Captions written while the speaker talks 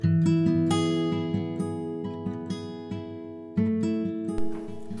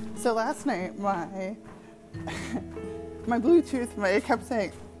So last night, my Bluetooth, it kept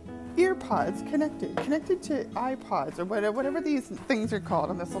saying earpods connected to iPods or whatever these things are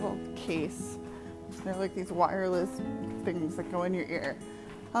called in this little case. They're like these wireless things that go in your ear.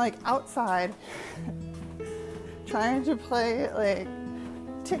 I'm like outside trying to play like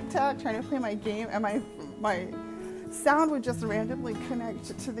TikTok, trying to play my game, and my sound would just randomly connect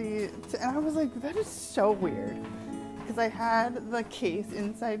and I was like, that is so weird. Because I had the case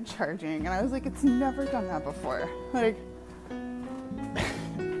inside charging, and I was like, it's never done that before. Like,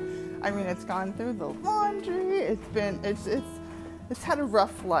 I mean, it's gone through the laundry. It's had a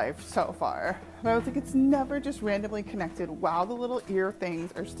rough life so far. But I was like, it's never just randomly connected while the little ear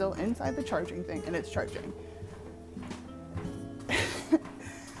things are still inside the charging thing and it's charging.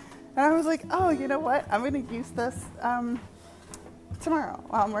 And I was like, oh, you know what? I'm going to use this tomorrow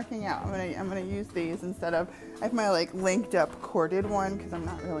while I'm working out. I'm gonna use these instead of, I have my like linked up corded one because I'm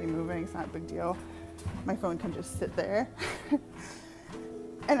not really moving. It's not a big deal. My phone can just sit there.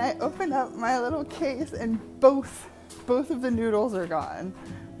 And I opened up my little case, and both of the noodles are gone.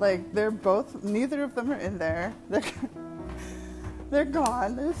 Like, neither of them are in there. They're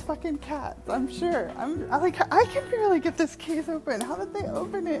gone. There's fucking cats, I'm sure. I can barely get this case open. How did they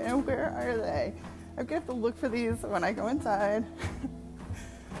open it, and where are they? I'm gonna have to look for these when I go inside.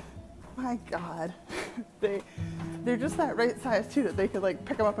 My God. They're just that right size too, that they could like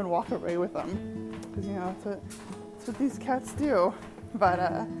pick them up and walk away with them. Because you know, that's what these cats do.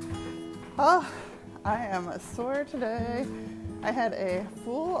 But I am sore today. I had a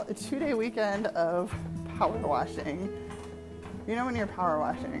full 2-day weekend of power washing. You know, when you're power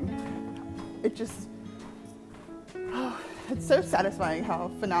washing, it's so satisfying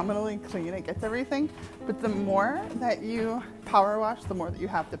how phenomenally clean it gets everything. But the more that you power wash, the more that you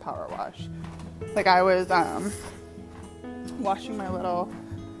have to power wash. Like, I was washing my little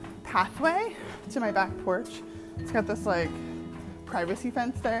pathway to my back porch. It's got this like privacy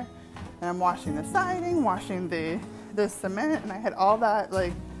fence there, and I'm washing the siding, washing the cement, and I had all that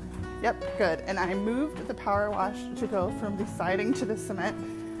like, yep, good. And I moved the power wash to go from the siding to the cement.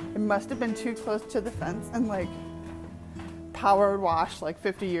 It must have been too close to the fence, and like power wash like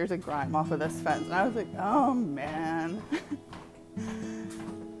 50 years of grime off of this fence. And I was like, oh man.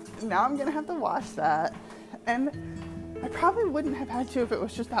 Now I'm gonna have to wash that. And I probably wouldn't have had to if it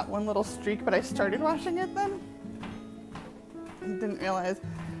was just that one little streak, but I started washing it then. And didn't realize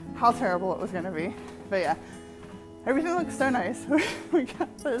how terrible it was gonna be. But yeah, everything looks so nice. We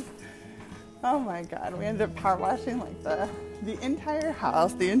got this. Oh my God, we ended up power washing like the entire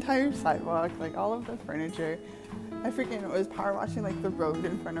house, the entire sidewalk, like all of the furniture. I freaking was power washing like the road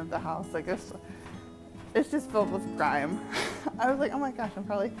in front of the house. Like it's just filled with grime. I was like, oh my gosh, I'm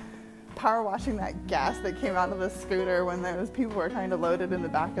probably power washing that gas that came out of the scooter when those people were trying to load it in the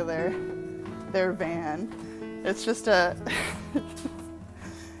back of their van. It's just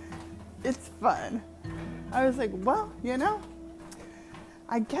it's fun. I was like, well, you know,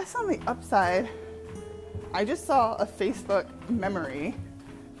 I guess on the upside, I just saw a Facebook memory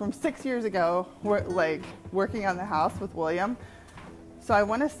from 6 years ago, like working on the house with William. So I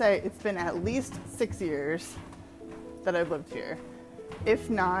want to say it's been at least 6 years that I've lived here, if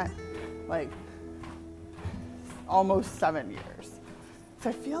not like almost 7 years.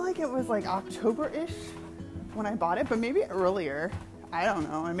 So I feel like it was like October-ish when I bought it, but maybe earlier. I don't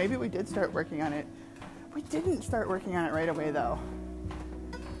know. And maybe we did start working on it. We didn't start working on it right away though.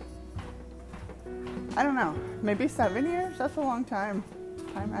 I don't know. Maybe 7 years? That's a long time.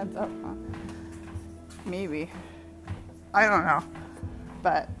 Time adds up, huh? Maybe. I don't know.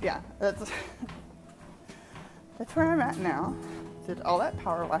 But yeah, that's where I'm at now. Did all that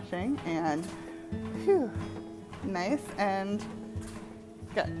power washing, and whew, nice and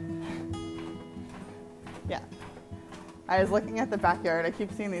good. Yeah. I was looking at the backyard. I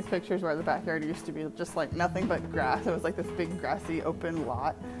keep seeing these pictures where the backyard used to be just like nothing but grass. It was like this big grassy open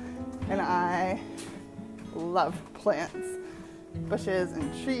lot. And I love plants, bushes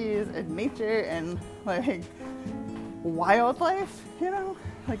and trees and nature and like wildlife, you know?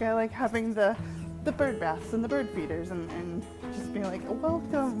 Like I like having the bird baths and the bird feeders and just being like,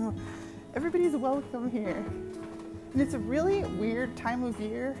 welcome. Everybody's welcome here. And it's a really weird time of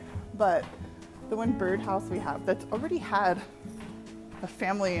year, but the one birdhouse we have that's already had a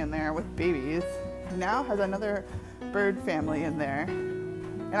family in there with babies now has another bird family in there.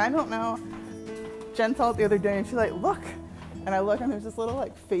 And I don't know, Jen saw it the other day and she's like, look. And I look and there's this little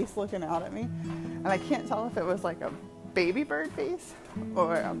like face looking out at me. And I can't tell if it was like a baby bird face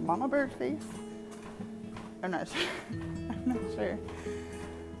or a mama bird face. I'm not sure. I'm not sure.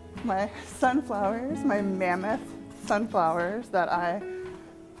 My sunflowers, my mammoth sunflowers that I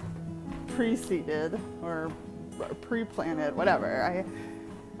pre-seeded or pre-planted, whatever.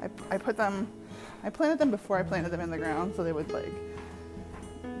 I planted them before I planted them in the ground so they would like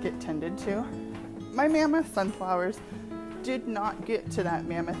get tended to. My mammoth sunflowers did not get to that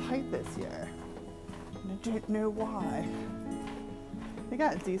mammoth height this year. And I don't know why. They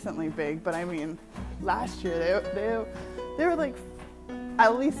got decently big, but I mean, last year they were like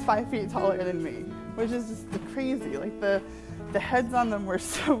at least 5 feet taller than me, which is just crazy. Like the heads on them were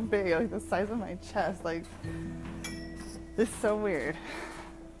so big, like the size of my chest. Like, it's so weird.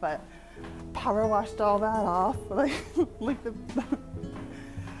 But power washed all that off. Like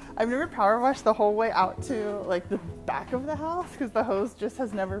I've never power washed the whole way out to like the back of the house because the hose just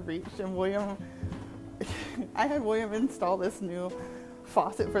has never reached. And I had William install this new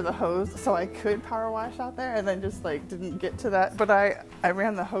faucet for the hose so I could power wash out there, and then just like didn't get to that. But I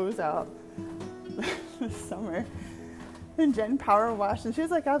ran the hose out this summer, and Jen power washed, and she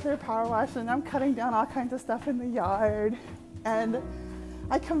was like out there power washing, and I'm cutting down all kinds of stuff in the yard, and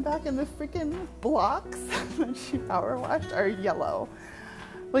I come back and the freaking blocks that she power washed are yellow,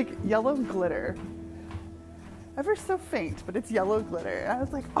 like yellow glitter. Ever so faint, but it's yellow glitter. And I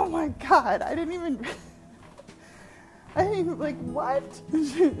was like, oh my god, I didn't like, what?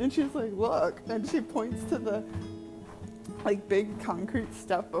 And she's like, look. And she points to the like big concrete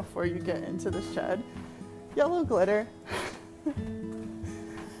stuff before you get into the shed. Yellow glitter. I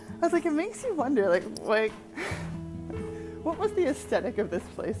was like, it makes you wonder, like what was the aesthetic of this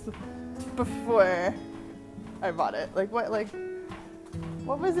place before I bought it? Like, what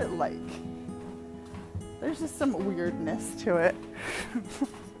was it like? There's just some weirdness to it.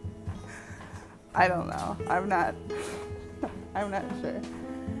 I don't know. I'm not sure.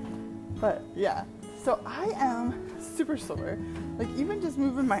 But yeah, so I am super sore. Like, even just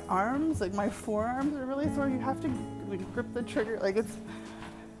moving my arms, like my forearms are really sore. You have to like grip the trigger. Like, it's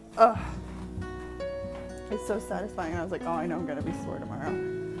so satisfying. And I was like, oh, I know I'm gonna be sore tomorrow.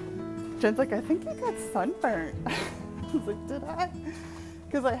 Jen's like, I think you got sunburnt. I was like, did I?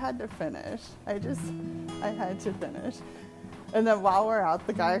 Because I had to finish. I had to finish. And then while we're out,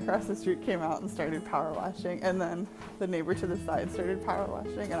 the guy across the street came out and started power washing. And then the neighbor to the side started power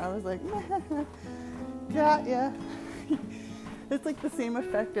washing. And I was like, yeah. It's like the same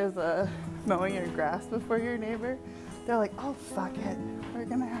effect as mowing your grass before your neighbor. They're like, oh, fuck it. We're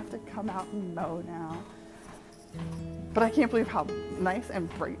going to have to come out and mow now. But I can't believe how nice and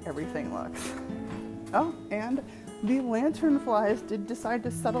bright everything looks. Oh, and the lanternflies did decide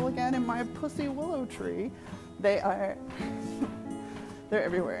to settle again in my pussy willow tree. They're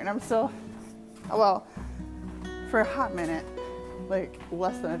everywhere. And I'm still, well, for a hot minute, like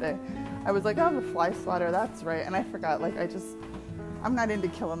less than a day, I was like, oh, the fly swatter, that's right. And I forgot, like, I'm not into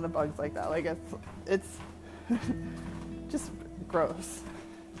killing the bugs like that. Like, it's just gross.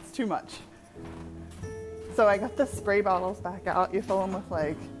 It's too much. So I got the spray bottles back out. You fill them with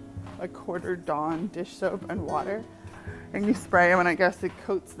like a quarter Dawn dish soap and water, and you spray them, and I guess it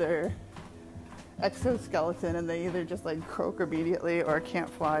coats their exoskeleton, and they either just like croak immediately or can't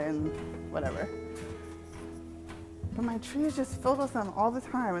fly and whatever. But my tree is just filled with them all the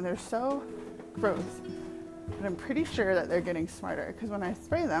time, and they're so gross. And I'm pretty sure that they're getting smarter, because when I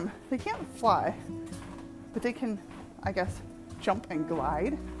spray them, they can't fly, but they can, I guess, jump and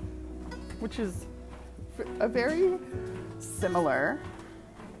glide, which is a very similar,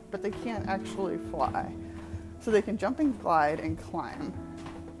 but they can't actually fly. So they can jump and glide and climb.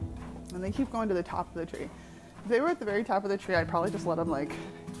 And they keep going to the top of the tree. If they were at the very top of the tree, I'd probably just let them like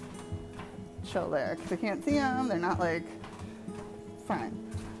chill there, because I can't see them. They're not like fine.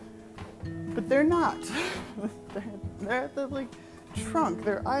 But they're not. they're at the like trunk.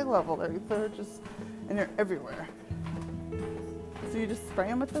 They're eye level. They're just, and they're everywhere. So you just spray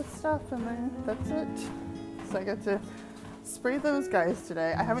them with this stuff, and then that's it. So I got to spray those guys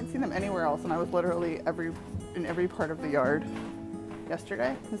today. I haven't seen them anywhere else, and I was literally in every part of the yard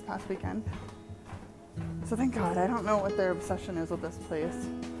yesterday, this past weekend. So thank God. I don't know what their obsession is with this place,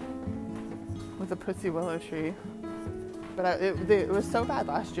 with the pussy willow tree. But it was so bad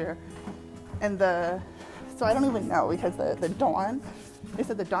last year. And so I don't even know, because the Dawn, they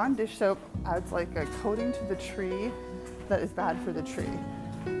said the Dawn dish soap adds like a coating to the tree that is bad for the tree.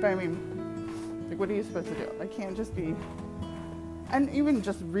 But I mean, like, what are you supposed to do? I can't just be, and even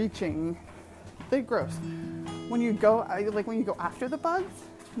just reaching, they're gross. When you go after the bugs,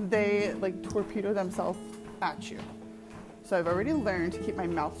 they like torpedo themselves at you. So I've already learned to keep my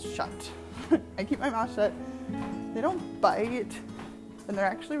mouth shut. I keep my mouth shut. They don't bite, and they're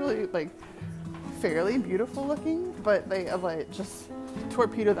actually really like fairly beautiful looking, but they like just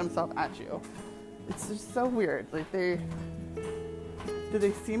torpedo themselves at you. It's just so weird. Like Do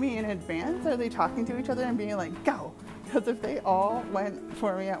they see me in advance? Are they talking to each other and being like, go? Because if they all went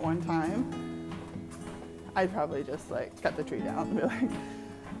for me at one time, I'd probably just like cut the tree down and be like,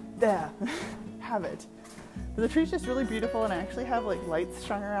 there, have it. But the tree's just really beautiful, and I actually have like lights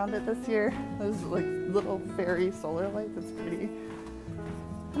strung around it this year. Those like little fairy solar lights. It's pretty.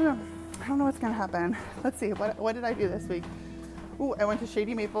 I don't know what's gonna happen. Let's see, what did I do this week? Ooh, I went to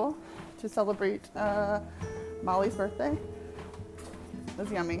Shady Maple to celebrate Molly's birthday. It was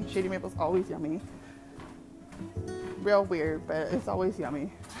yummy. Shady Maple's always yummy. Real weird, but it's always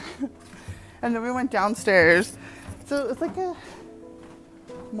yummy. And then we went downstairs. So it's like a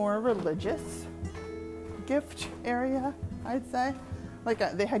more religious gift area, I'd say.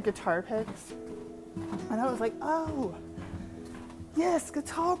 Like they had guitar picks. And I was like, oh, yes,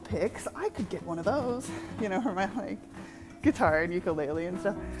 guitar picks. I could get one of those, you know, for my like guitar and ukulele and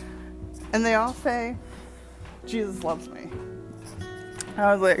stuff. And they all say, Jesus loves me. And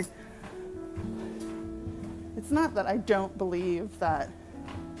I was like, it's not that I don't believe that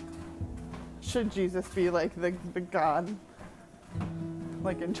should Jesus be like the God,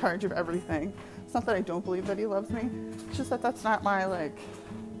 like in charge of everything. It's not that I don't believe that he loves me. It's just that that's not my like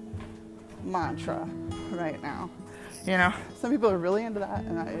mantra right now. You know, some people are really into that,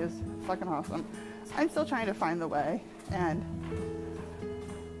 and that is fucking awesome. I'm still trying to find the way, and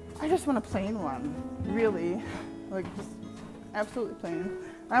I just want a plain one, really, like just absolutely plain.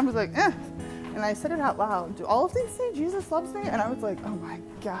 And I was like, eh. And I said it out loud. Do all of these say Jesus loves me? And I was like, oh my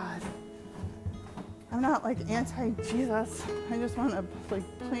God. I'm not like anti-Jesus. I just want a like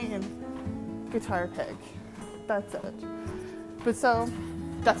plain guitar pick. That's it. But so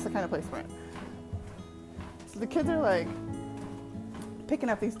that's the kind of place we're in. So the kids are like picking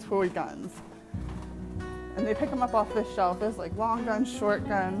up these toy guns. And they pick them up off this shelf. There's like long guns, short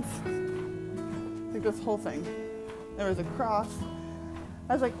guns. Like this whole thing. There was a cross.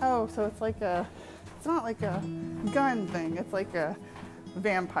 I was like, oh, so it's not like a gun thing. It's like a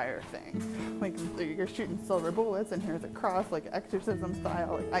vampire thing. Like you're shooting silver bullets and here's a cross, like exorcism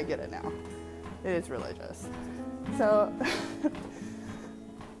style. Like, I get it now. It is religious. So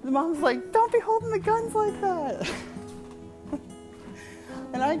the mom's like, don't be holding the guns like that.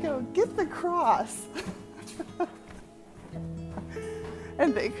 And I go, get the cross.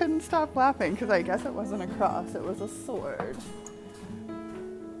 And they couldn't stop laughing because I guess it wasn't a cross, it was a sword.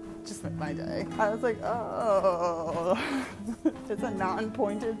 Just made my day. I was like, oh, it's a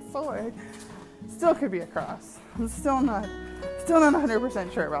non-pointed sword. Still could be a cross. I'm still not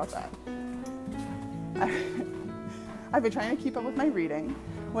 100% sure about that. I've been trying to keep up with my reading.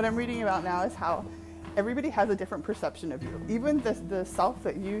 What I'm reading about now is how everybody has a different perception of you. Even the self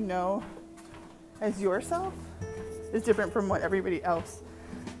that you know as yourself is different from what everybody else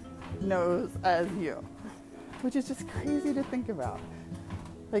knows as you, which is just crazy to think about.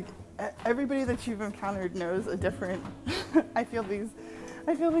 Like everybody that you've encountered knows a different. I feel these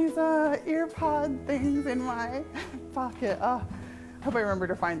ear pod things in my pocket. Oh, I hope I remember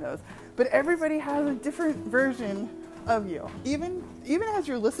to find those. But everybody has a different version of you. Even as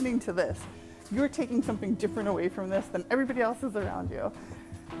you're listening to this, you're taking something different away from this than everybody else is around you.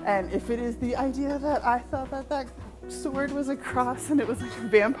 And if it is the idea that I thought that sword was a cross and it was like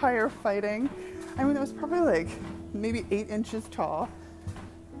vampire fighting, I mean, it was probably like maybe 8 inches tall,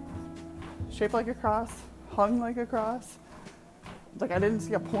 shaped like a cross, hung like a cross. Like I didn't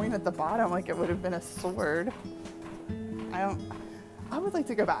see a point at the bottom like it would have been a sword. I would like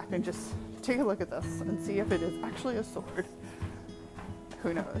to go back and just take a look at this and see if it is actually a sword.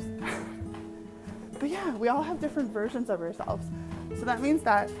 Who knows? But yeah, we all have different versions of ourselves. So that means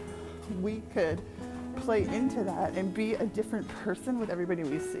that we could play into that and be a different person with everybody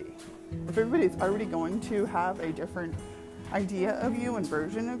we see. If everybody's already going to have a different idea of you and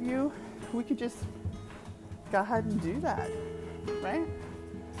version of you, we could just go ahead and do that, right?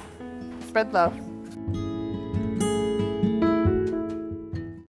 Spread love.